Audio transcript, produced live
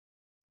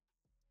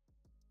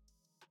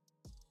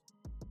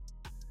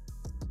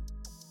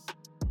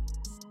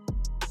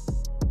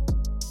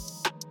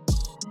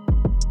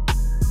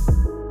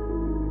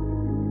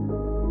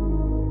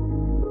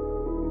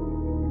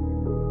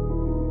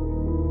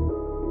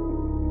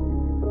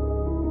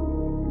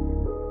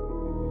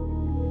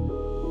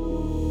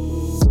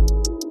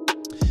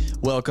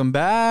Welcome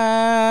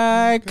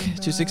back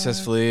to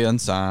Successfully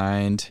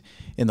Unsigned.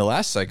 In the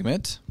last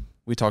segment,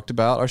 we talked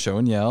about our show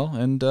and yell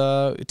and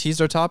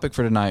teased our topic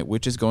for tonight,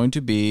 which is going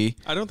to be...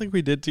 I don't think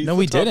we did tease No,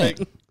 we topic.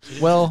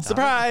 didn't. Well,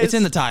 surprise! It's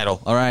in the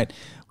title, all right?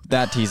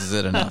 That teases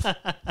it enough.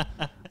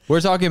 We're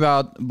talking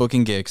about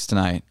booking gigs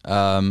tonight.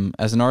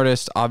 As an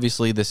artist,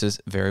 obviously, this is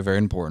very, very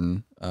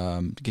important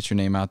to get your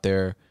name out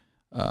there,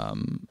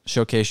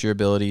 showcase your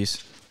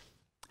abilities.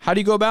 How do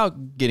you go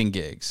about getting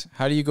gigs?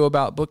 How do you go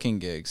about booking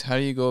gigs? How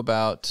do you go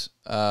about,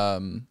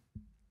 And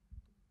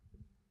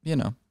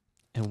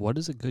what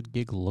does a good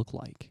gig look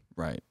like?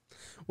 Right.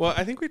 Well,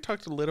 I think we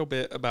talked a little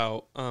bit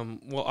about,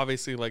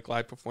 obviously like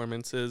live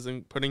performances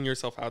and putting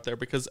yourself out there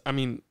because, I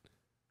mean,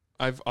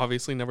 I've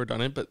obviously never done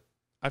it, but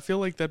I feel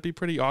like that'd be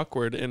pretty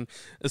awkward. And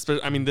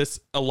especially, I mean,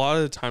 a lot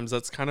of the times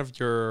that's kind of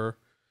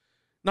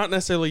not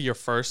necessarily your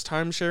first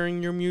time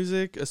sharing your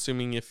music,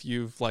 assuming if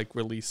you've like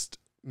released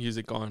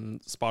music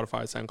on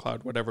Spotify,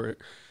 SoundCloud, whatever,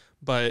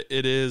 but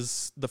it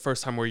is the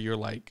first time where you're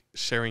like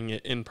sharing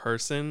it in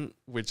person,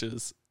 which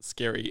is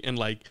scary. And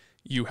like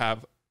you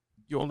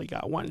only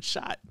got one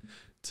shot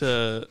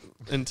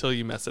until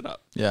you mess it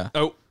up. Yeah.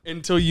 Oh,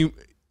 until you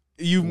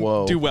do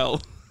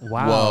well.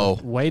 Wow. Whoa.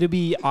 Way to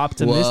be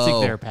optimistic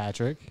Whoa. there,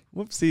 Patrick.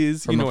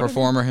 Whoopsies. From a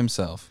performer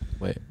himself.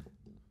 Wait.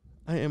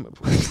 I am a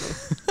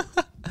performer.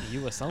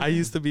 You a something? I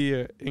used to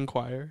be in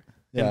choir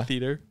in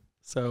theater,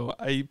 so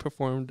I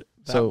performed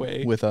that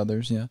way. With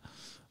others, yeah.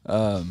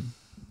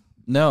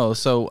 No,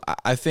 so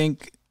I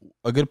think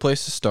a good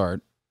place to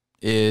start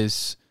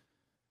is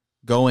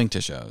going to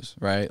shows,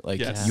 right?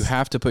 Like Yes. you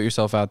have to put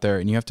yourself out there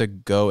and you have to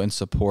go and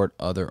support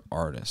other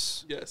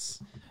artists.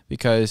 Yes.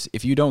 Because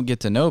if you don't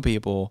get to know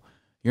people,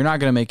 you're not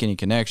going to make any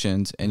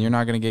connections and you're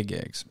not going to get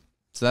gigs.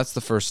 So that's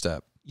the first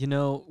step. You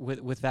know,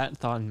 with that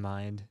thought in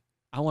mind,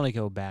 I want to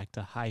go back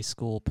to high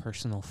school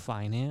personal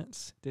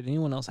finance. Did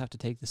anyone else have to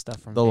take this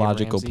stuff from The Dave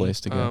logical Ramsey?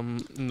 place to go.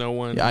 No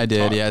one. Yeah, I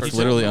did. Yeah, it's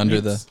personal literally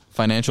under finance. the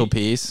financial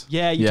piece.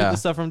 Yeah, you Yeah. took the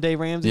stuff from Dave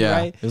Ramsey, Yeah.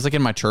 right? It was like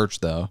in my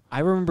church, though. I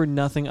remember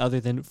nothing other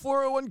than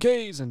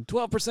 401ks and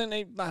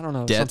 12%, I don't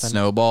know. Debt something.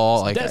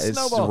 snowball. Like Debt it's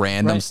snowball,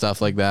 random right.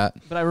 stuff like that.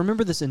 But I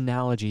remember this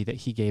analogy that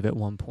he gave at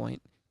one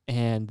point,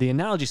 and the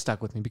analogy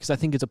stuck with me because I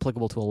think it's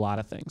applicable to a lot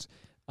of things.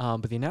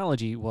 But the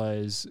analogy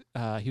was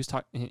he was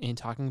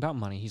talking about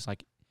money. He's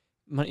like,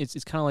 money.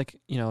 It's kind of like,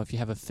 if you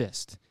have a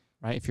fist,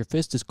 right? If your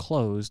fist is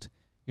closed,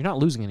 you're not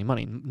losing any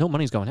money. No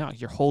money's going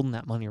out. You're holding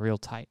that money real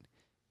tight.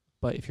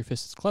 But if your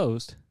fist is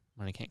closed,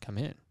 money can't come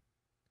in,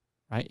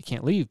 right? It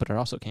can't leave, but it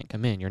also can't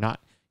come in. You're not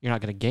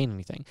going to gain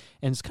anything.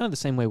 And it's kind of the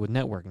same way with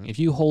networking. If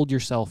you hold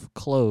yourself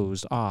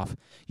closed off,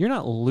 you're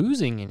not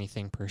losing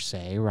anything per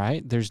se,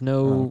 right? There's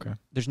no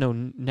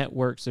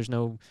networks, there's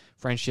no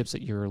friendships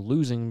that you're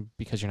losing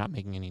because you're not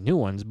making any new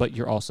ones, but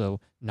you're also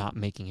not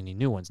making any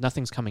new ones.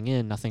 Nothing's coming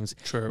in, nothing's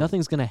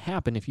going to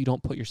happen if you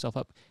don't put yourself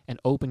up and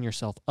open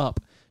yourself up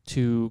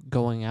to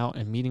going out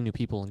and meeting new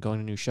people and going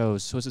to new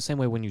shows. So it's the same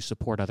way when you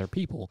support other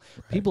people.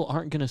 Right. People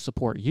aren't going to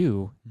support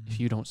you if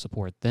you don't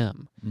support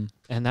them.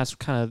 And that's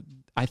kind of,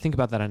 I think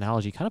about that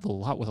analogy kind of a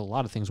lot with a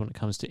lot of things when it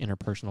comes to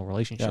interpersonal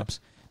relationships.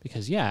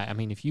 Because, I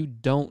mean, if you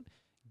don't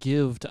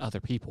give to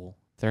other people,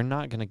 they're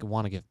not going to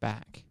want to give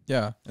back.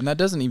 Yeah, and that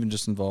doesn't even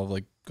just involve,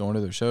 like, going to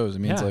their shows. It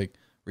means, like,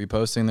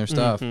 reposting their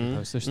stuff.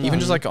 Post their stuff. Even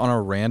just, like, on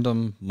a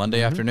random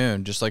Monday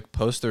afternoon, just, like,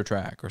 post their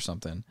track or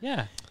something.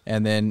 Yeah.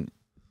 And then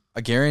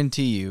I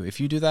guarantee you, if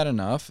you do that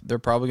enough, they're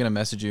probably going to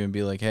message you and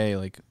be like, hey,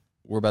 like,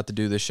 we're about to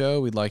do this show.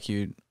 We'd like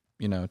you,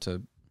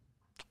 to...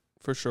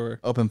 For sure.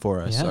 Open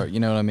for us. Or, you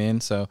know what I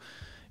mean? So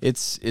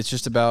it's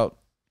just about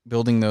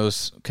building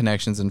those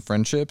connections and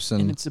friendships.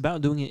 And it's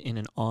about doing it in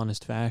an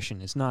honest fashion.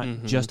 It's not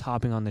just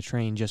hopping on the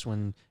train just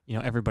when,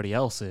 everybody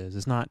else is.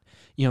 It's not,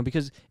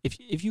 because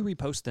if you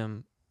repost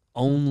them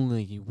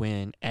only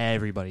when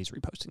everybody's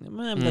reposting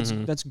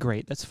them, that's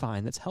great. That's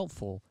fine. That's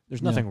helpful.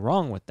 There's nothing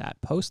wrong with that.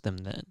 Post them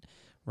then,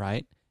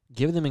 right?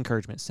 Give them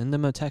encouragement. Send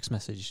them a text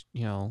message.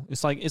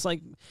 It's like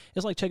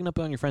checking up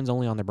on your friends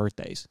only on their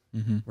birthdays,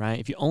 right?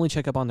 If you only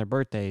check up on their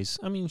birthdays,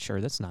 I mean, sure,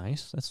 that's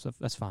nice.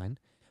 That's fine.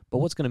 But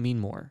what's going to mean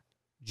more?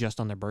 Just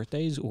on their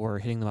birthdays or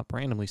hitting them up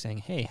randomly saying,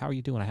 hey, how are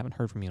you doing? I haven't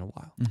heard from you in a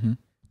while.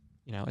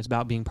 It's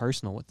about being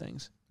personal with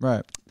things.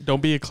 Right.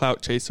 Don't be a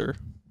clout chaser.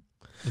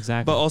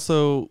 Exactly. But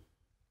also,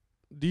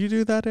 do you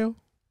do that, Dale?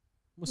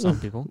 With some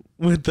people.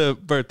 With the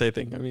birthday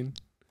thing, I mean.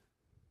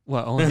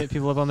 What, only hit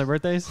people up on their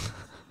birthdays?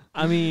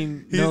 I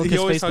mean, he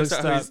always talks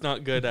about how he's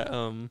not good at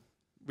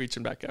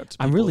reaching back out to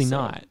people.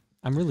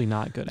 I'm really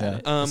not good at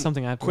it. It's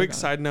something I have to quick work on.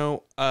 side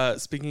note,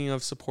 speaking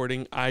of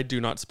supporting, I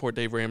do not support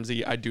Dave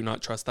Ramsey. I do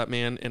not trust that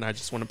man, and I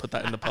just want to put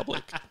that in the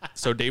public.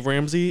 So Dave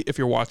Ramsey, if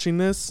you're watching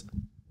this,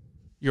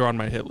 you're on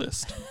my hit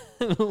list.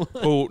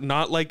 Oh,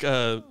 not like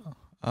a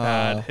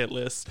bad hit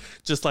list.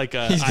 Just like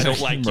a I don't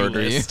like you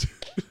list.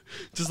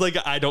 Just like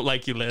a I don't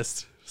like you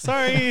list.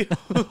 Sorry.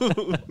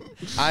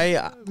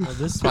 I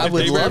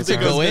would love to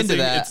go into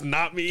that. It's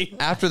not me.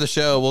 After the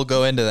show, we'll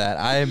go into that.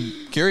 I'm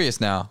curious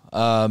now.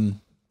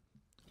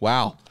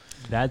 Wow.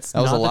 That's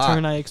That was not a the lot.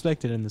 turn I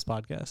expected in this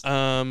podcast.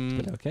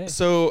 But okay.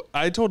 So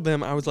I told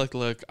them, I was like,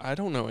 look, I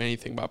don't know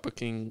anything about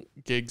booking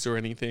gigs or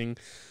anything,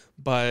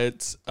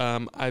 but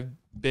I've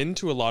been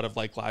to a lot of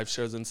like live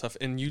shows and stuff,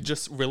 and you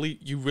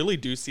really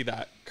do see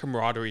that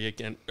camaraderie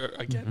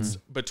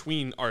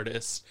between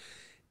artists,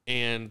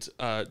 and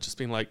just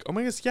being like, oh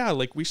my gosh, yeah,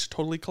 like we should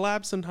totally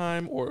collab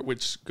sometime, or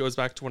which goes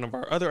back to one of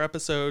our other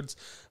episodes.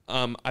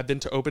 I've been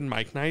to open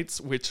mic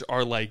nights, which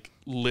are like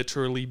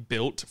literally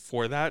built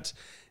for that,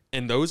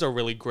 and those are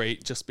really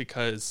great just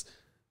because,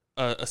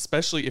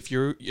 especially if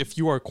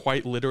you are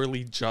quite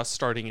literally just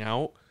starting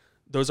out.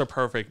 Those are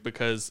perfect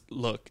because,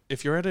 look,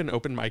 if you're at an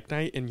open mic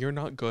night and you're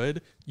not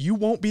good, you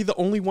won't be the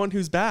only one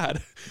who's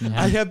bad.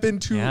 Yeah. I have been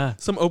to Yeah.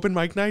 some open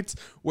mic nights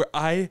where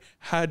I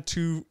had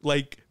to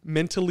like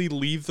mentally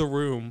leave the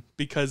room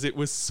because it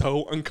was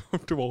so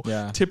uncomfortable.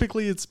 Yeah.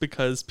 Typically, it's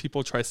because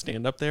people try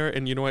stand up there,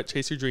 and you know what?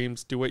 Chase your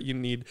dreams, do what you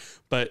need.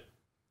 But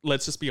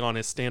let's just be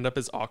honest, stand up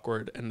is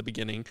awkward in the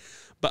beginning.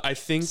 But I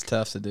think It's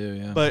tough to do.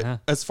 Yeah. but Yeah.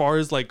 as far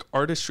as like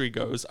artistry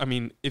goes, I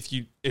mean, if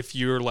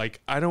you're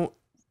like, I don't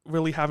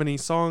really have any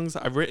songs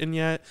I've written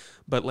yet,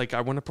 but like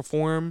I want to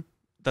perform,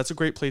 that's a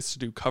great place to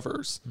do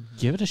covers.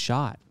 Give it a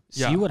shot.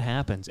 Yeah. See what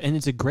happens. And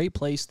it's a great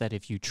place that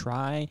if you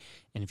try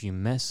and if you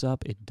mess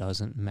up, it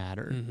doesn't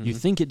matter. Mhm. You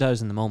think it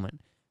does in the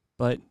moment,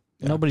 but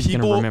Yeah. nobody's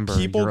going to remember.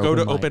 People your go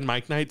to open mic. open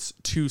mic nights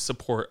to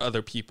support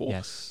other people.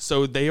 Yes.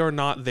 So they are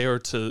not there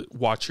to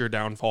watch your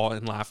downfall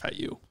and laugh at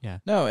you.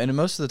 No, and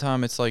most of the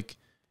time it's like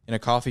in a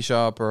coffee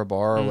shop or a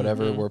bar or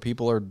whatever, Mhm. where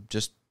people are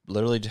just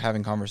literally just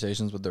having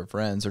conversations with their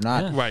friends. They're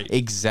not Yeah. Right.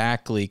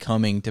 exactly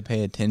coming to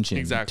pay attention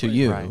Exactly. to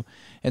you. Right.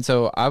 And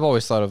so I've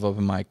always thought of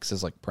open mics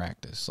as like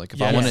practice. Like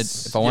if I want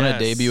Yes. to Yes.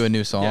 debut a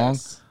new song,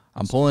 Yes.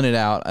 I'm pulling it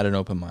out at an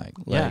open mic.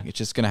 Like Yeah. it's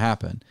just gonna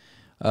happen.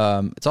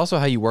 It's also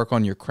how you work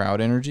on your crowd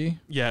energy.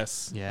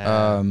 Yes.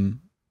 Yeah.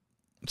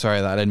 Sorry,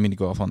 I didn't mean to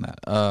go off on that.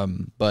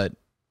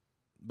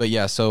 But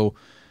yeah, so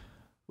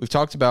we've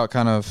talked about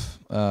kind of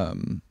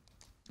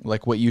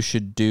like what you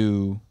should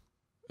do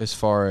as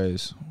far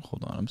as.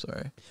 Hold on, I'm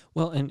sorry.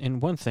 Well,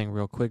 and one thing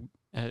real quick,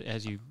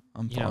 as you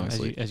I'm you know, falling as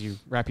asleep. you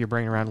wrap your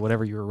brain around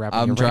whatever you were wrapping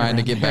I'm your brain trying to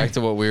around get there. back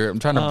to what I'm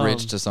trying to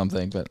bridge Um, to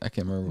something, but I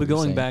can't remember. But what we were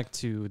going saying. back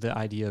to the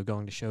idea of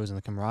going to shows and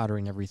the camaraderie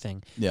and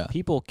everything, Yeah.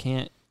 people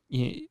can't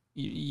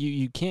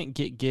you can't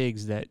get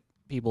gigs that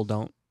people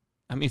don't.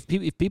 I mean,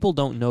 if people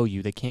don't know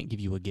you, they can't give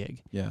you a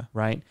gig, Yeah.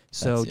 right?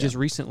 So That's- just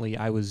recently,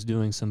 I was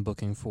doing some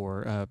booking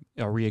for a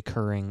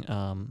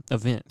reoccurring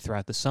event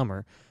throughout the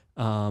summer.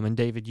 And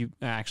David, you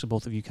actually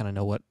both of you kind of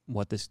know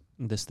what this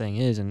thing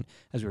is. And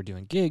as we were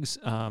doing gigs,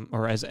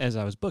 or as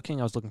I was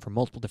booking, I was looking for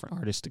multiple different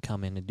artists to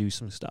come in and do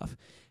some stuff.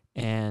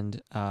 And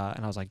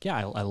I was like, yeah,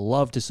 I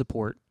love to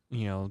support,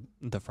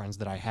 the friends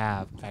that I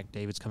have. In fact,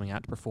 David's coming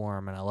out to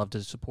perform, and I love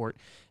to support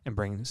and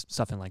bring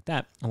stuff in like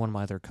that. And one of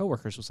my other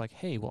coworkers was like,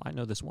 hey, well, I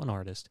know this one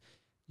artist,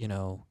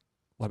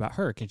 what about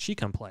her? Can she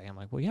come play? I'm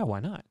like, well, yeah, why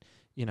not?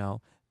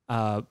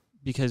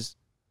 Because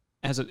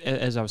as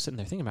I was sitting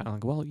there thinking about it, I'm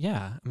like, well,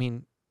 yeah, I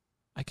mean,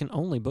 I can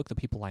only book the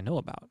people I know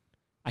about.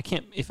 I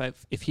can't,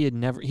 if he had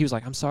never, he was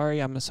like, I'm sorry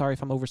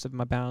if I'm overstepping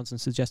my bounds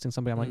and suggesting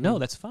somebody. I'm like, no,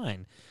 that's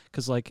fine.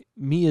 Because like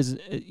me as,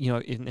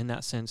 in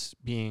that sense,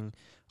 being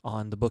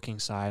on the booking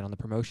side, on the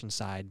promotion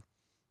side,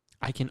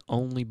 I can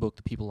only book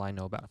the people I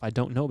know about. If I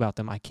don't know about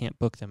them, I can't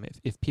book them.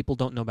 If people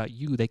don't know about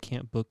you, they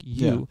can't book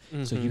you.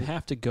 Yeah. So you Mhm.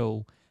 have to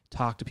go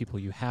talk to people.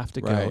 You have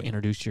to go Right.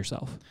 introduce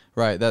yourself.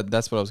 Right.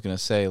 That's what I was gonna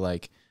say.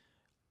 Like,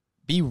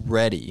 be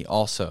ready.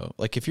 Also,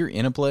 like if you're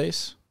in a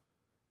place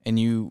and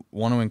you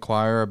want to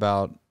inquire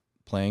about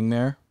playing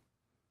there,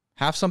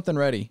 have something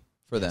ready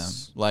for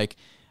Yes. them. Like,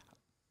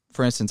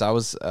 for instance, I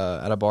was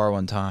at a bar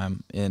one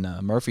time in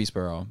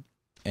Murfreesboro,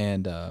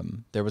 and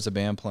there was a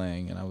band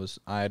playing, and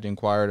I had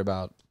inquired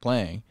about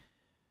playing,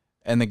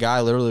 and the guy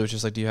literally was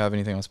just like, "Do you have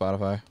anything on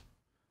Spotify?"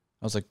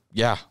 I was like,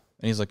 "Yeah,"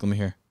 and he's like, "Let me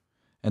hear."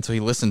 And so he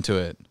listened to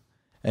it,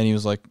 and he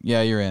was like,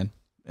 "Yeah, you're in."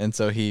 And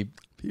so he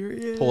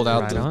pulled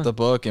out Right on. the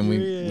book, and we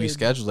Period.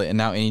 scheduled it. And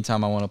now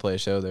anytime I want to play a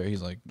show there,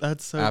 he's like,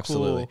 That's so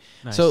absolutely. cool.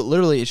 Nice. So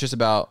literally, it's just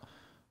about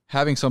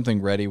having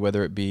something ready,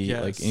 whether it be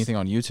like Yes. anything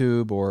on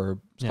YouTube or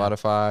Yeah.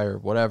 Spotify or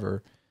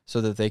whatever,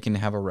 so that they can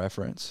have a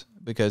reference.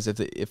 Because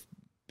if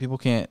people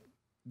can't,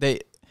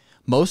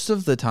 most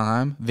of the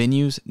time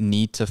venues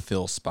need to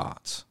fill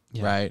spots,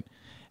 Yeah. right?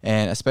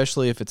 And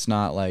especially if it's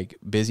not like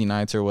busy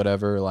nights or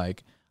whatever.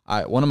 Like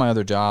one of my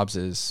other jobs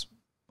is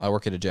I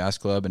work at a jazz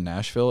club in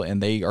Nashville,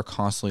 and they are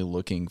constantly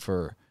looking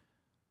for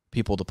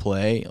people to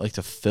play, like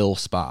to fill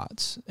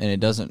spots. And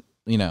it doesn't,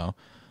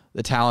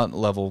 the talent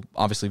level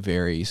obviously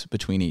varies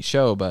between each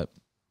show, but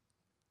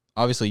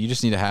obviously you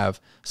just need to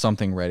have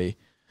something ready,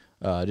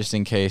 just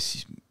in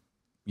case,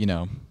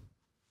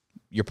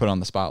 you're put on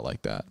the spot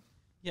like that.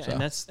 Yeah,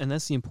 So. and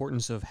that's the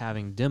importance of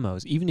having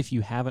demos, even if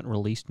you haven't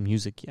released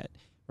music yet,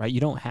 right? You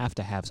don't have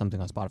to have something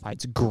on Spotify.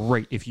 It's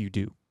great if you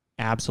do.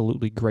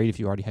 Absolutely great if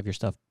you already have your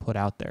stuff put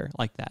out there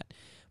like that.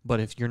 But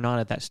if you're not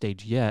at that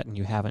stage yet and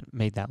you haven't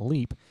made that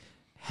leap,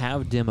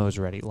 have demos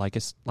ready, like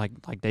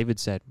David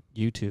said,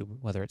 YouTube,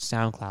 whether it's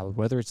SoundCloud,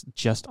 whether it's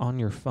just on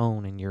your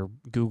phone in your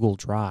Google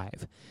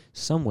Drive,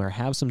 somewhere,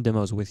 have some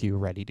demos with you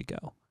ready to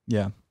go.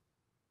 Yeah,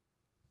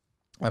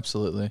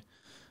 absolutely.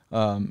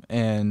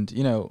 And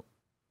you know,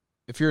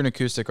 if you're an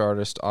acoustic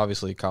artist,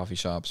 obviously coffee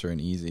shops are an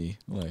easy,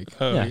 like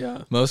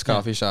most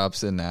coffee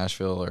shops in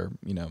Nashville or,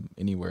 you know,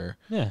 anywhere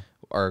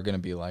are going to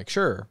be like,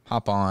 sure,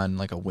 hop on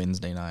like a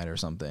Wednesday night or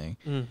something.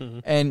 Mm-hmm.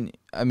 And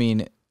I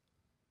mean,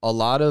 a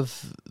lot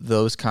of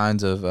those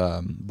kinds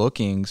of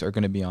bookings are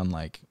going to be on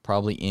like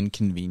probably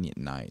inconvenient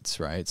nights,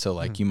 right? So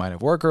like you might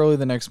have work early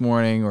the next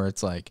morning, or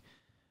it's like,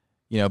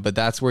 you know, but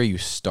that's where you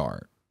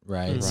start,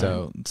 right? Right.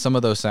 So some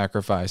of those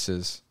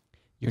sacrifices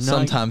You're not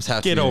sometimes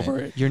have Get to be over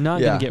made. it. You're not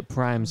going to get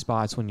prime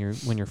spots when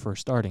you're first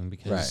starting,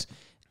 because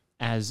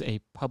as a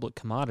public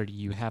commodity,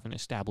 you haven't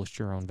established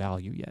your own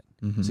value yet.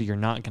 Mhm. So you're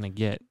not going to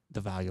get the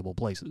valuable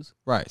places.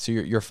 Right. So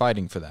you're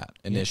fighting for that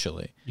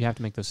initially. You have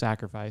to make those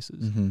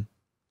sacrifices. Mm-hmm.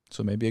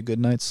 So maybe a good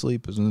night's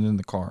sleep isn't in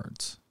the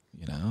cards,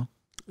 you know?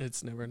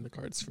 It's never in the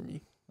cards for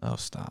me. Oh,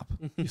 stop.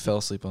 You fell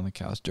asleep on the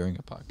couch during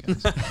a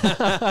podcast.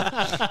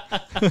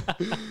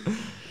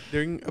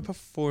 During a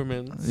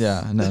performance.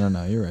 Yeah,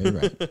 no. You're right. You're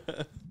right.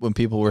 When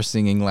people were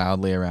singing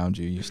loudly around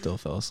you, you still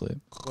fell asleep.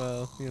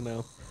 Well, you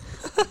know.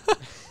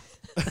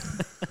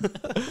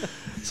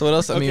 So what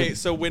else? I Okay, mean,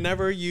 so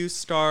whenever you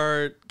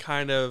start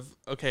kind of,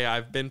 okay,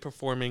 I've been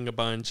performing a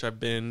bunch. I've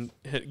been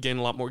getting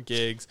a lot more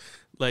gigs.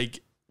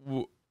 Like,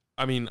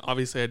 I mean,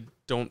 obviously I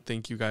don't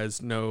think you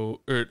guys know,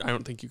 or I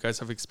don't think you guys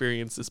have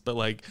experienced this, but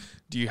like,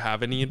 do you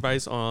have any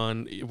advice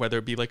on whether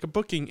it be like a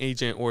booking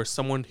agent or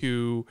someone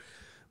who,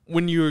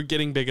 when you're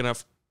getting big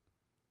enough,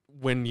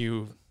 when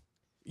you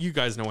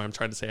guys know what I'm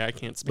trying to say. I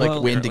can't speak.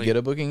 like when to get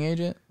a booking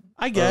agent?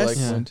 I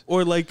guess.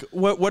 Or Like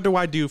what do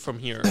I do from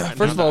here?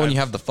 First of all, when you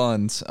have the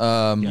funds,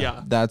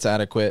 that's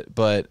adequate.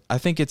 But I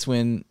think it's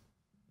when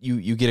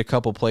you get a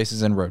couple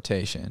places in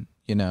rotation,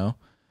 you know,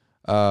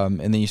 and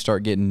then you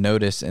start getting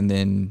noticed, and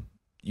then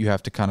you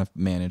have to kind of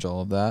manage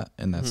all of that,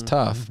 and that's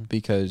tough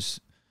because,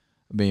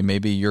 I mean,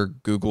 maybe your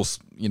Google's,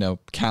 you know,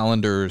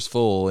 calendar is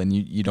full, and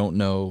you don't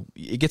know.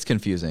 It gets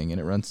confusing, and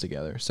it runs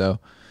together. So,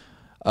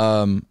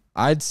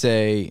 I'd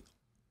say,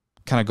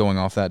 kind of going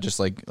off that, just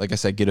like I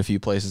said, get a few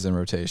places in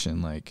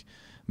rotation. Like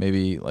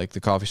maybe like the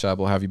coffee shop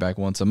will have you back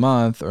once a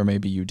month, or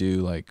maybe you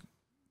do like,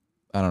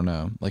 I don't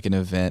know, like an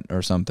event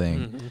or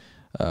something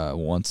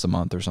once a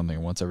month or something,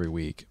 or once every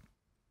week.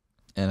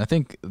 And I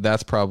think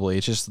that's probably,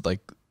 it's just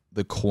like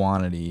the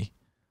quantity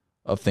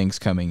of things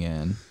coming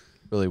in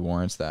really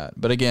warrants that.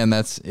 But again,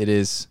 it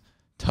is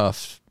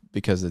tough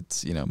because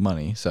it's, you know,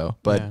 money. So,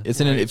 but it's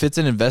if it's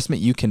an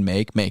investment you can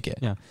make it.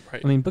 Yeah.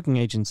 Right. I mean, booking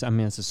agents, I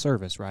mean, it's a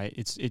service, right?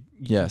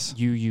 Yes.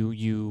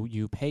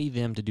 You pay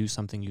them to do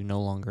something you no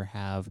longer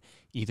have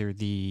either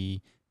the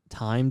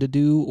time to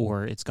do,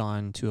 or it's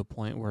gone to a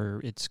point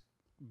where it's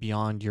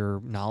beyond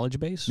your knowledge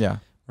base. Yeah.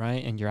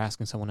 Right. And you're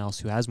asking someone else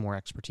who has more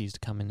expertise to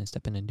come in and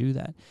step in and do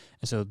that.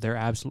 And so they're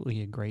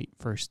absolutely a great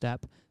first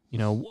step. You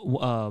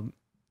know,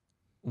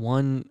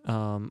 one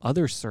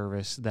other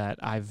service that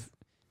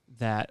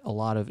a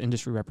lot of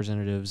industry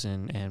representatives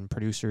and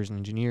producers and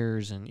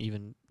engineers and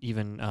even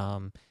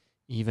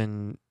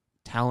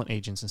talent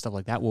agents and stuff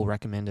like that will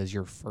recommend as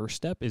your first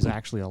step is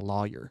actually a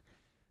lawyer.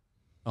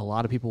 A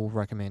lot of people will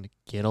recommend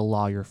get a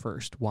lawyer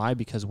first. Why?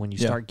 Because when you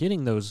start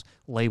getting those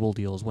label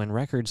deals, when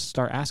records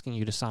start asking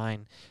you to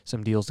sign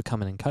some deals to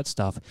come in and cut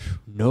stuff,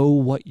 know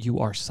what you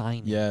are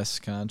signing. Yes,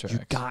 contracts.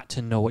 You got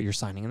to know what you're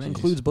signing. And that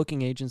includes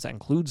booking agents, that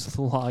includes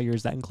the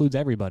lawyers, that includes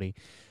everybody.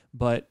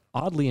 But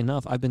oddly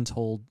enough, I've been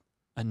told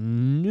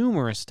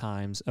numerous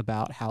times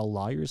about how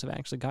lawyers have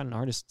actually gotten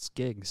artists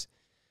gigs.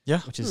 Yeah.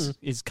 Which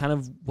is kind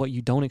of what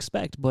you don't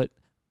expect, but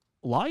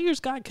lawyers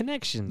got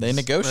connections. They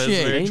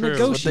negotiate. They negotiate.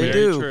 negotiate. What they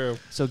do. True.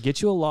 So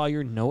get you a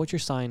lawyer, know what you're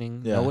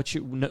signing, Yeah. know what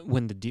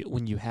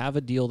when you have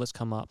a deal that's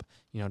come up,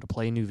 you know, to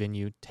play a new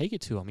venue, take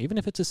it to them. Even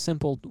if it's a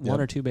simple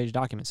 1 or 2 page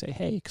document, say,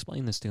 "Hey,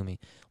 explain this to me.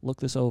 Look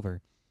this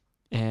over."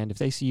 And if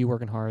they see you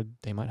working hard,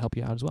 they might help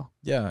you out as well.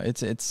 Yeah,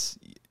 it's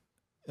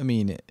I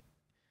mean,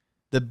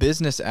 the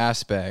business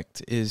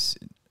aspect is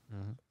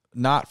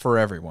not for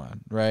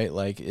everyone, right?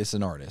 Like, it's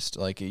an artist.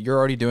 Like, you're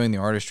already doing the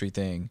artistry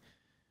thing.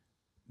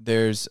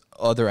 There's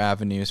other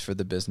avenues for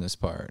the business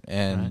part.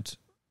 And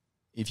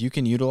if you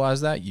can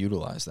utilize that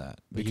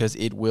because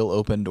it will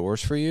open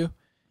doors for you,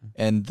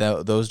 and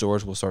those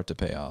doors will start to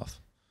pay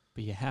off.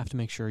 But you have to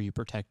make sure you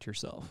protect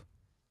yourself.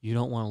 You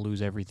don't want to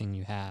lose everything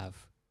you have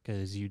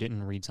because you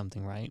didn't read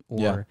something right.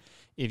 Or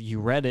if you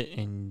read it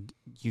and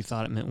you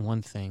thought it meant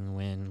one thing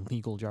when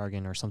legal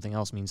jargon or something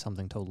else means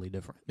something totally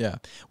different. Yeah,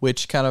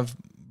 which kind of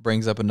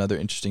brings up another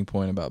interesting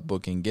point about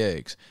booking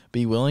gigs.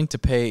 Be willing to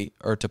pay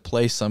or to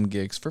play some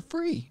gigs for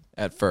free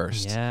at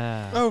first.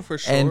 Yeah. Oh, for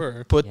sure.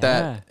 And put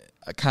that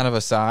kind of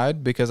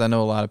aside, because I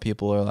know a lot of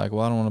people are like,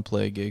 well, I don't want to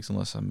play gigs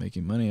unless I'm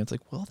making money. It's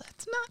like, well,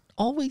 that's not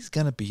always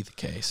going to be the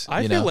case.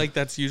 I feel like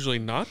that's usually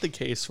not the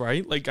case,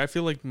 right? Like, I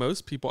feel like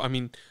most people, I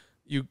mean,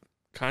 you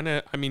kind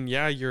of, I mean,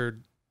 yeah, you're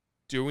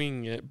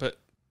doing it, but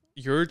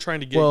you're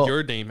trying to get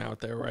your name out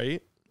there,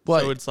 right?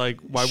 But so it's like,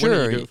 why sure,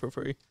 wouldn't you do it for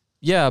free?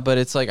 Yeah, but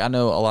it's like I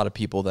know a lot of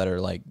people that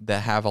are like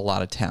that have a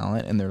lot of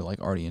talent and they're like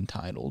already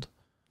entitled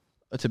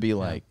to be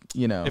like,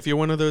 you know. If you're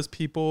one of those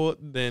people,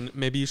 then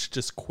maybe you should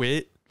just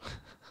quit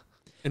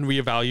and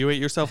reevaluate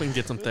yourself and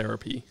get some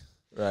therapy.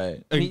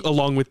 Right.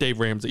 Along with Dave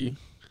Ramsey.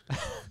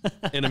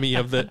 enemy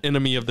of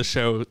the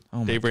show,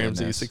 Dave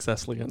Ramsey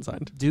successfully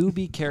unsigned. Do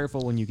be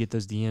careful when you get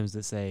those DMs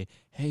that say,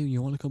 "Hey,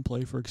 you want to come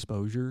play for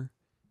exposure?"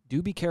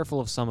 Do be careful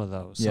of some of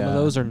those. Some of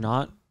those are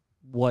not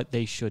what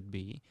they should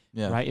be.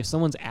 Yeah. Right? If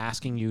someone's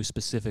asking you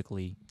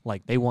specifically,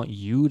 like they want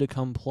you to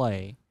come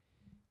play,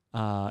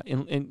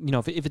 and you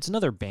know, if it's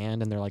another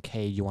band and they're like,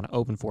 "Hey, you want to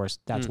open for us?"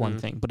 That's one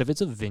thing. But if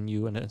it's a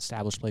venue and an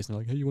established place and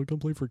they're like, "Hey, you want to come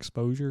play for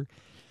exposure?"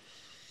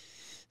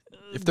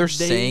 If they're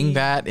saying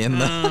that in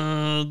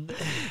the,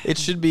 it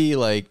should be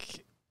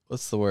like,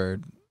 what's the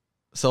word?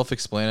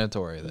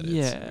 Self-explanatory. That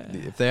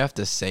it's, if they have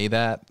to say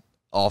that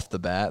off the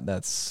bat,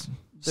 that's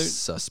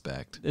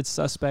suspect. It's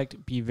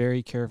suspect. Be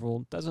very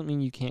careful. Doesn't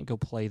mean you can't go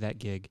play that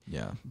gig.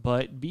 Yeah.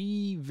 But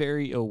be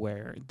very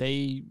aware.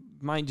 They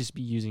might just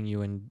be using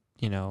you and,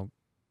 you know,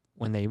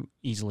 when they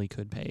easily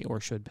could pay or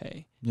should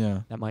pay.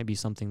 Yeah. That might be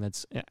something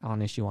that's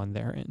an issue on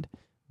their end.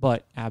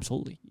 But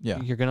absolutely. Yeah.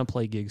 You're going to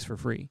play gigs for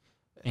free.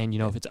 And, you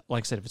know, if it's,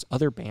 like I said, if it's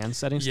other bands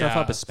setting stuff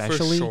up,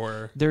 especially,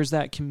 there's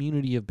that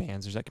community of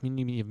bands. There's that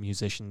community of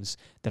musicians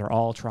that are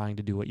all trying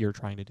to do what you're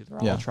trying to do.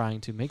 They're all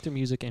trying to make their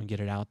music and get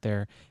it out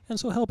there. And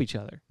so help each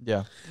other.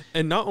 Yeah.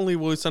 And not only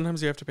will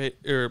sometimes you have to pay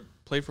or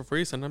play for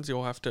free, sometimes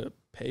you'll have to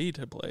pay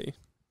to play.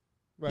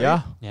 Right?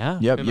 Yeah. Yeah.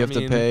 Yep. And you have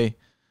to pay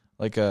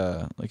like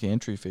an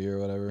entry fee or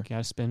whatever. You got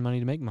to spend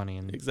money to make money.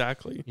 And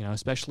exactly. You know,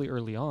 especially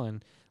early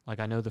on. Like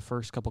I know the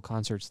first couple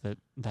concerts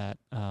that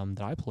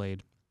I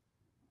played,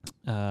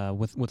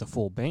 with a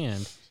full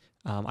band,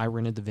 I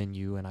rented the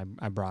venue and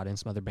I brought in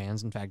some other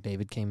bands. In fact,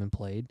 David came and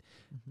played.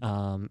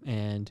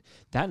 And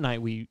that night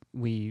we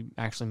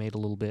actually made a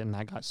little bit, and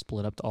I got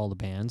split up to all the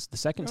bands. The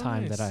second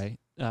time that I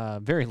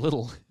very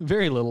little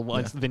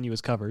once the venue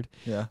was covered.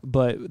 Yeah.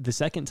 But the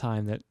second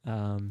time that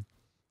I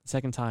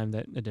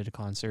did a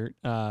concert,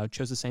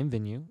 chose the same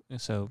venue.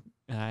 So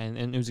and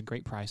it was a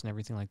great price and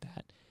everything like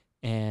that.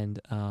 And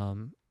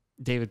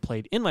David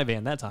played in my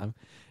band that time,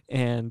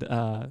 and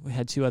we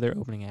had two other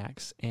opening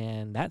acts.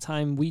 And that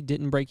time we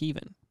didn't break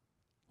even.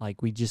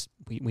 Like we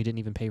didn't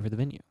even pay for the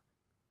venue,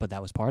 but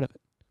that was part of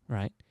it,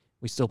 right?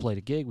 We still played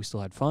a gig. We still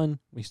had fun.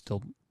 We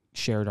still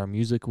shared our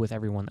music with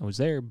everyone that was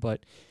there,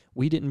 but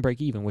we didn't break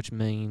even, which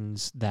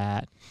means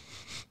that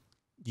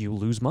you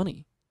lose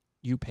money.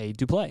 You paid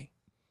to play.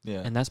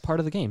 Yeah. And that's part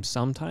of the game.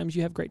 Sometimes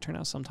you have great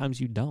turnout. Sometimes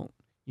you don't.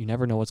 You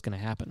never know what's going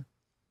to happen.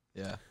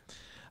 Yeah.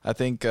 I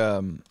think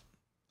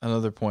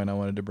another point I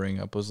wanted to bring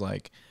up was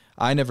like,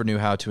 I never knew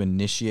how to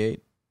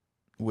initiate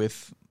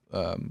with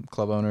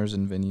club owners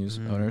and venues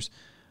owners.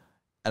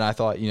 And I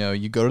thought, you know,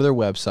 you go to their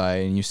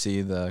website and you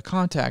see the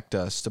contact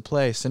us to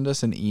play, send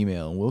us an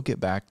email and we'll get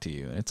back to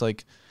you. And it's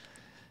like,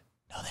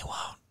 no, they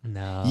won't.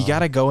 No. You got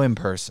to go in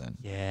person.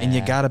 Yeah. And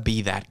you got to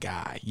be that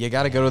guy. You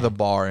got to go to the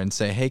bar and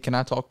say, hey, can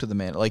I talk to the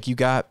man? Like you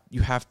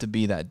have to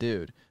be that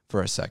dude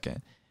for a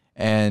second.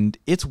 And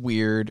it's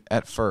weird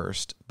at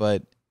first,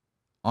 but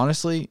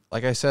honestly,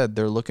 like I said,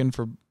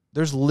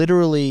 there's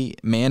literally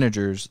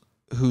managers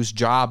whose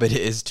job it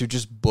is to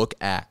just book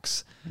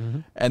acts.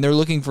 And they're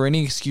looking for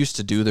any excuse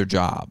to do their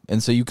job.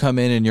 And so you come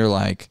in and you're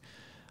like,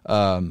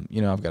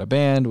 you know, I've got a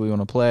band, we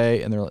want to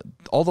play. And they're like,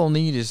 all they'll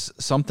need is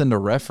something to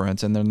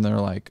reference. And then they're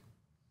like,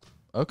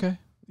 okay,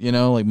 you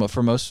know, like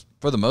for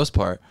the most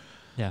part.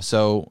 Yeah.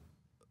 So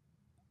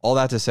all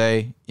that to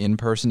say,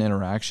 in-person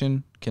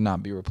interaction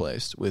cannot be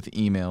replaced with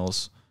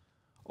emails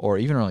or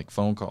even like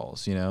phone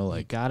calls, you know, like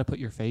you got to put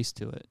your face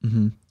to it.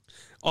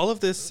 All of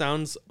this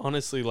sounds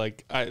honestly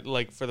like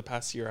for the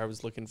past year I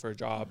was looking for a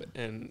job,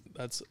 and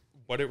that's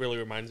what it really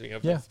reminds me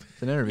of. Yeah,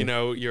 it's an interview. You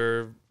know,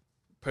 you're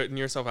putting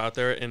yourself out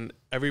there, and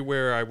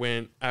everywhere I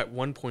went, at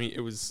one point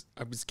I was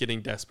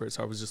getting desperate,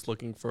 so I was just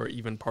looking for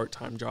even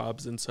part-time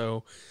jobs, and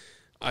so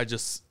I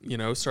just, you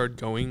know, started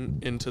going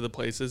into the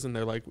places, and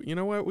they're like, you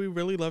know what, we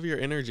really love your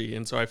energy,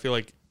 and so I feel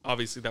like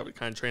obviously that would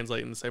kind of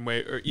translate in the same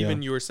way. Or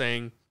even you were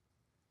saying,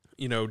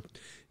 you know,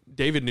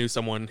 David knew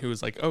someone who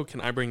was like, oh, can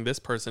I bring this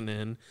person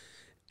in?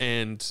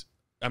 And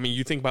I mean,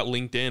 you think about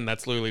LinkedIn,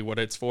 that's literally what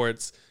it's for.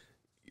 It's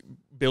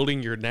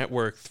building your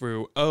network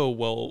through, oh,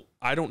 well,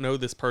 I don't know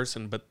this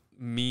person, but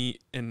me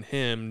and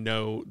him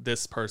know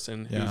this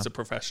person who's a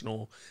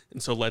professional.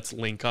 And so let's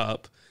link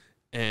up,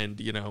 and,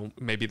 you know,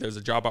 maybe there's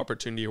a job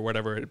opportunity or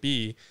whatever it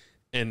be.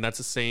 And that's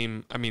the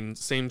same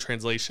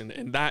translation.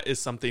 And that is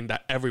something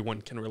that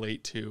everyone can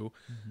relate to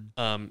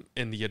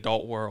in the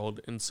adult world.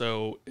 And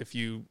so if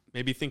you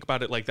maybe think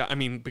about it like that, I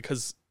mean,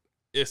 because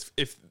if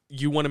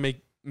you want to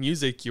make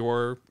music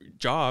your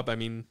job, I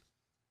mean,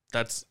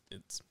 it's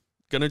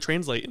going to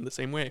translate in the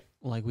same way.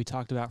 Like we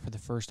talked about for the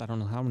first, I don't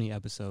know how many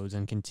episodes,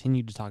 and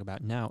continue to talk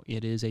about now,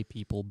 it is a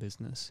people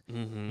business.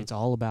 It's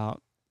all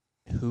about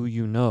who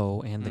you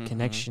know and the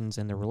connections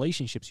and the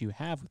relationships you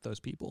have with those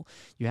people.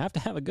 You have to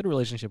have a good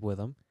relationship with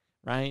them,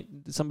 right?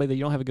 Somebody that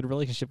you don't have a good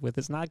relationship with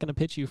is not going to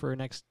pitch you for a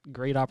next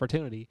great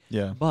opportunity.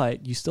 Yeah.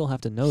 But you still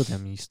have to know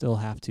them. You still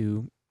have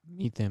to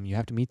meet them. You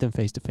have to meet them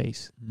face to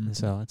face. And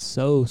so it's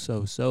so,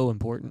 so, so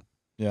important.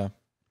 Yeah.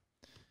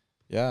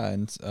 Yeah.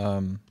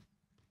 And,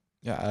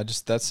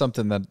 that's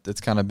something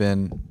that's kind of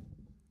been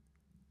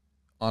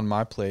on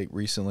my plate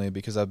recently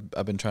because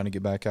I've been trying to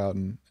get back out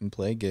and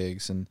play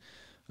gigs and,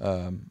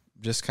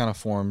 just kind of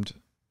formed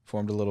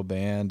a little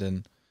band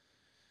and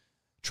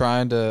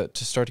trying to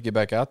start to get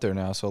back out there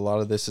now. So a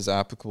lot of this is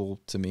applicable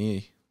to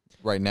me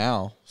right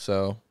now.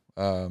 So,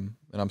 and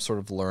I'm sort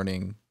of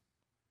learning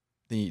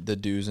the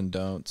do's and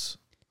don'ts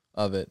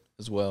of it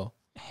as well.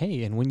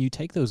 Hey, and when you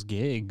take those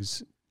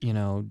gigs,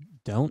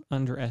 don't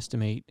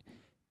underestimate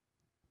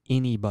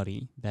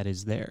anybody that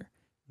is there.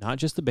 Not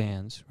just the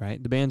bands,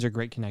 right? The bands are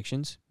great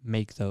connections.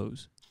 Make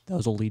those.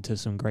 Those will lead to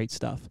some great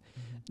stuff.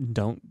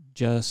 Don't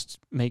just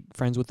make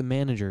friends with the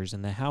managers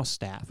and the house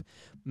staff.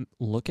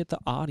 Look at the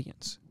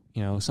audience.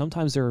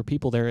 Sometimes there are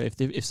people there.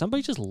 If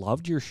somebody just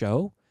loved your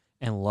show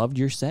and loved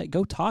your set,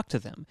 go talk to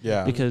them.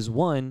 Yeah. Because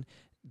one,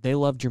 they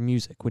loved your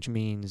music, which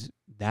means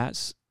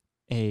that's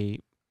a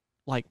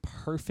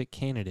perfect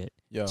candidate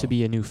to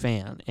be a new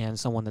fan and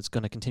someone that's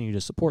going to continue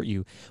to support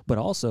you. But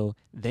also,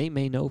 they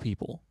may know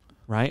people,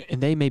 right?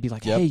 And they may be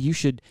like, hey, you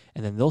should,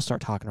 and then they'll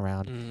start talking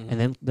around, and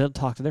then they'll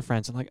talk to their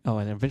friends, and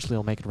and eventually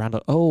they'll make it around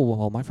to,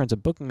 well, my friend's a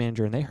booking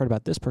manager, and they heard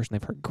about this person,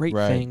 they've heard great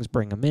things,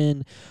 bring them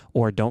in.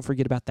 Or don't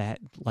forget about that,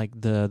 like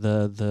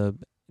the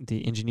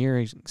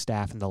engineering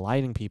staff and the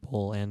lighting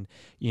people and,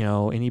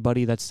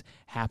 anybody that's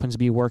happens to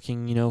be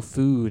working,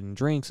 food and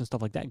drinks and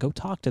stuff like that. Go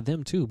talk to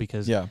them too,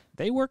 because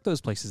they work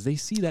those places. They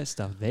see that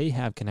stuff. They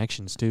have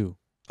connections too.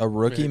 A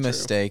rookie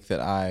mistake that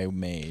I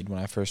made when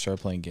I first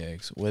started playing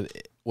gigs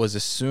was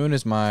as soon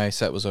as my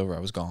set was over, I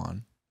was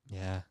gone.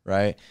 Yeah.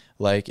 Right?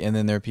 And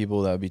then there are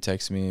people that would be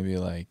texting me and be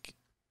like,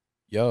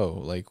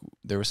 yo,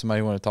 there was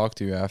somebody I want to talk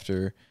to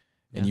after,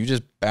 and you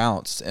just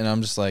bounced. And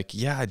I'm just like,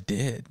 yeah, I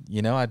did.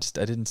 I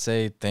didn't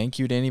say thank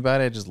you to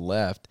anybody. I just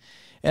left.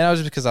 And I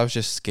was because I was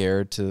just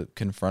scared to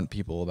confront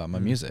people about my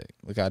music.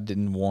 I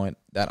didn't want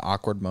that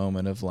awkward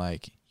moment of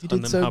you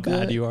did so how good.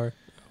 bad you are.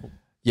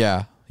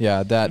 Yeah,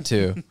 that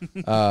too.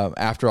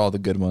 After all the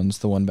good ones,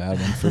 the one bad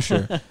one for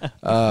sure.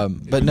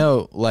 But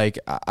no, I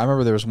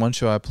remember there was one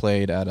show I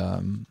played at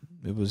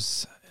it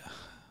was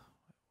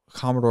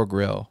Commodore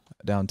Grill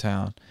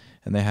downtown,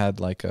 and they had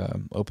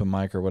open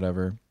mic or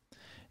whatever.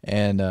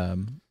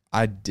 And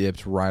I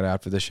dipped right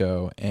after the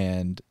show,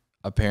 and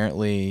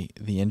apparently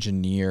the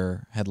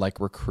engineer had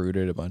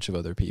recruited a bunch of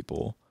other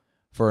people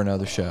for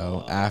another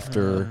show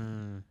after,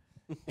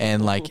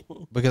 and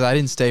because I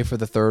didn't stay for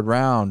the third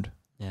round.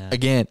 Yeah.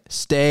 Again,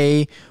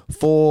 stay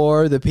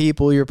for the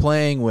people you're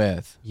playing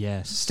with.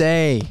 Yes.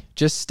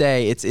 Just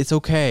stay. It's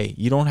okay.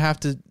 You don't have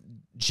to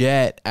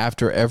jet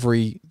after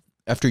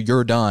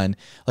you're done.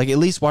 At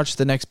least watch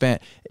the next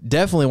band.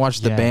 Definitely watch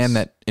the band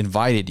that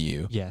invited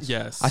you.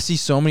 Yes. I see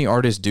so many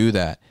artists do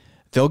that.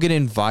 They'll get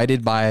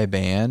invited by a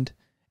band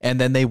and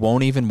then they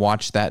won't even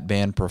watch that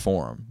band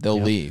perform.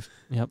 They'll leave.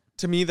 Yep.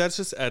 To me, that's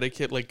just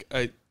etiquette.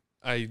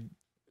 I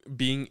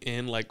being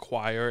in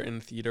choir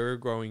and theater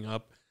growing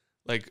up,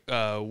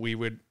 we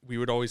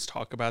would always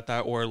talk about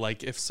that. Or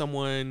if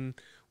someone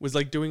was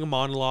doing a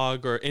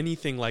monologue or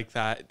anything like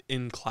that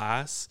in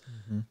class,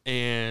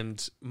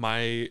 and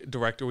my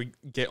director would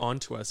get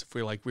onto us if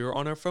we were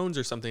on our phones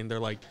or something. They're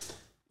like,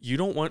 you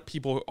don't want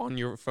people on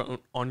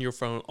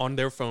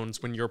their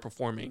phones when you're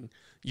performing.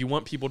 You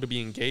want people to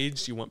be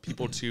engaged. You want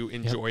people to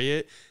enjoy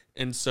it.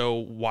 And so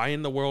why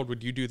in the world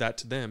would you do that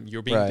to them?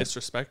 You're being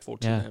disrespectful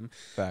to them.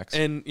 Facts.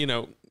 And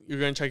you're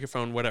going to check your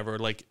phone, whatever.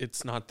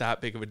 It's not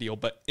that big of a deal.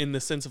 But in the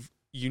sense of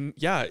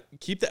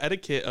keep the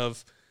etiquette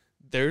of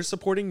they're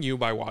supporting you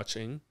by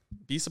watching.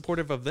 Be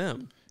supportive of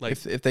them.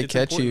 If they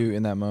catch you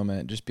in that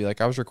moment, just be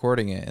like, I was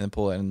recording it, and then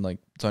pull it and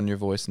it's on your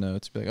voice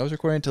notes. Be like, I was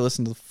recording it to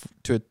listen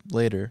to it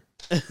later,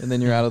 and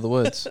then you're out of the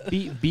woods.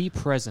 Be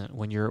present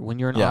when you're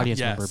an audience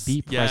member.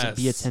 Be present.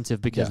 Be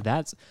attentive, because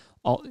that's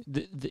all.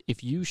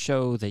 If you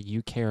show that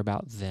you care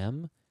about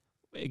them,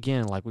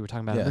 again, like we were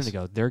talking about a minute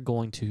ago, they're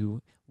going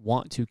to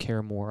want to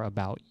care more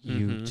about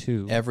you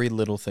too. Every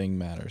little thing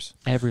matters.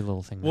 Every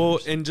little thing matters. Well,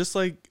 and just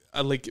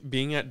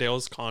being at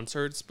Dale's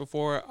concerts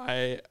before,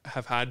 I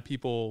have had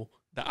people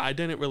that I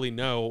didn't really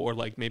know, or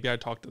maybe I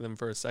talked to them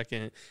for a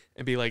second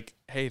and be like,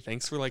 hey,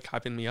 thanks for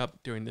hyping me up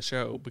during the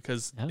show,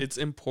 because it's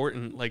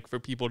important for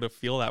people to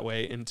feel that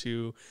way and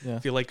to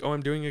feel oh,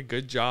 I'm doing a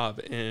good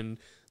job. And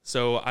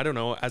so I don't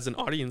know, as an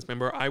audience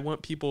member, I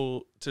want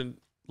people to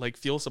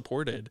feel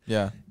supported.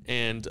 Yeah.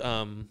 And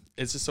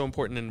it's just so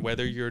important. And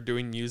whether you're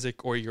doing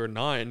music or you're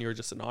not, and you're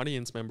just an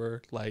audience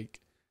member,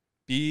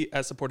 be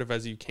as supportive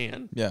as you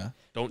can. Yeah.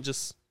 Don't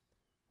just,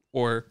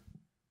 or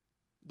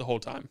the whole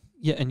time.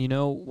 Yeah. And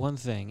one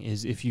thing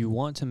is, if you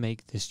want to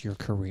make this your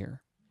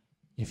career,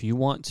 if you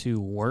want to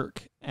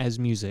work as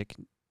music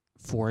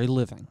for a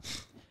living,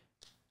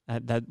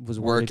 That was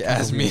Work worded kinda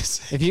as weird.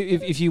 music.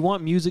 If you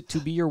want music to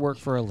be your work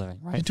for a living,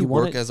 right? And If to you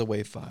want work it, as a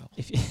WAV file.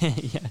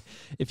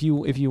 if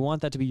you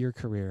want that to be your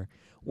career,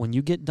 when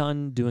you get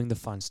done doing the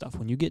fun stuff,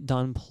 when you get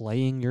done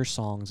playing your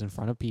songs in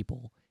front of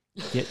people,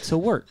 get to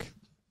work,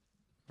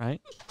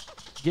 right?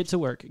 Get to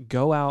work.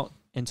 Go out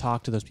and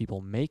talk to those people.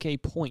 Make a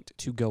point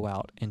to go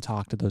out and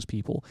talk to those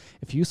people.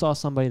 If you saw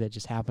somebody that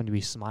just happened to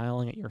be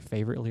smiling at your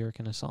favorite lyric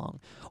in a song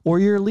or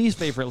your least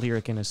favorite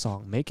lyric in a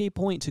song, make a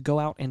point to go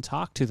out and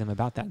talk to them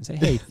about that and say,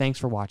 hey, thanks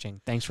for watching.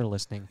 Thanks for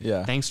listening.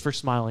 Yeah. Thanks for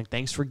smiling.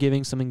 Thanks for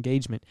giving some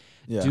engagement.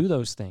 Yeah. Do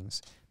those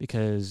things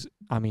because,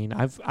 I mean,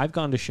 I've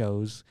gone to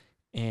shows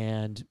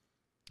and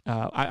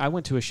I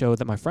went to a show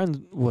that my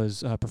friend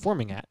was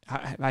performing at.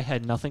 I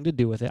had nothing to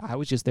do with it. I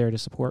was just there to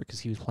support because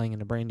he was playing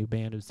in a brand new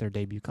band. It was their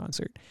debut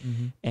concert.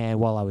 Mm-hmm. And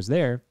while I was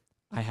there,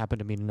 I happened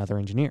to meet another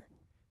engineer.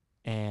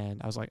 And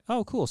I was like,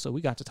 oh, cool. So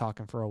we got to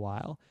talking for a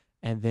while.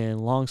 And then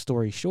long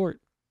story short,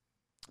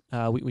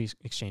 we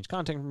exchanged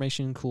contact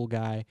information, cool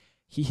guy.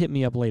 He hit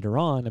me up later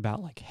on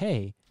about like,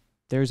 hey,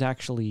 there's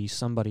actually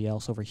somebody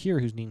else over here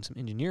who's needing some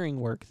engineering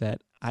work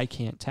that I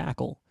can't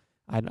tackle.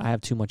 I have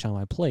too much on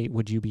my plate.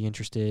 Would you be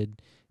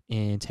interested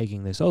in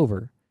taking this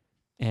over?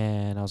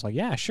 And I was like,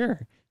 yeah,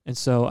 sure. And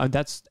so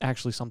that's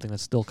actually something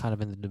that's still kind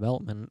of in the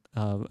development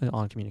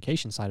on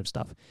communication side of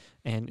stuff.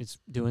 And it's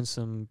doing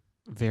some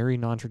very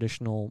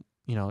non-traditional,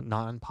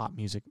 non-pop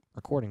music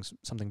recordings,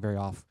 something very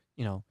off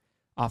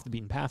the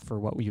beaten path for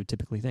what we would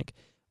typically think.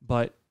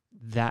 But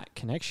that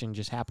connection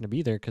just happened to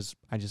be there because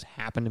I just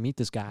happened to meet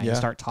this guy and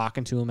start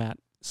talking to him at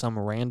some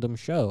random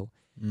show.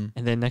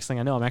 And then next thing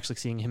I know, I'm actually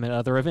seeing him at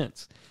other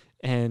events.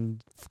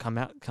 And come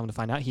to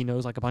find out, he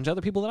knows like a bunch of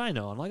other people that I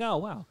know. I'm like, oh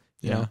wow,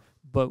 you know.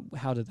 But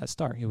how did that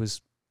start? He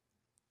was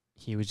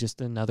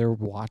just another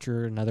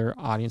watcher, another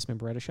audience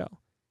member at a show,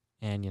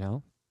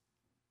 and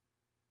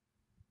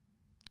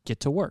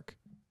get to work,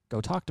 go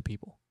talk to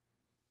people.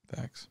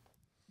 Thanks.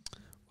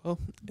 Well,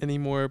 any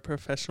more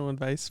professional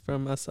advice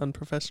from us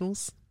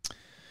unprofessionals?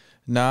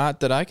 Not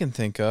that I can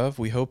think of.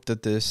 We hope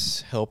that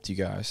this helped you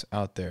guys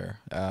out there.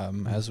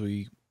 As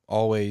we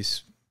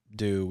always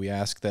do, we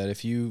ask that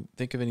if you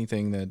think of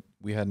anything that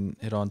we hadn't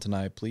hit on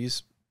tonight,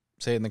 please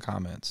say it in the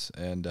comments,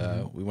 and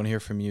we want to hear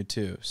from you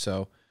too.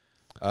 So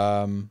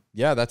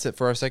that's it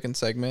for our second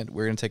segment.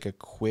 We're going to take a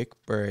quick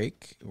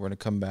break. We're going to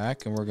come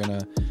back and we're going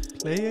to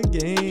play a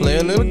game. Play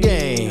a little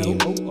game.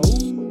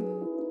 Oh.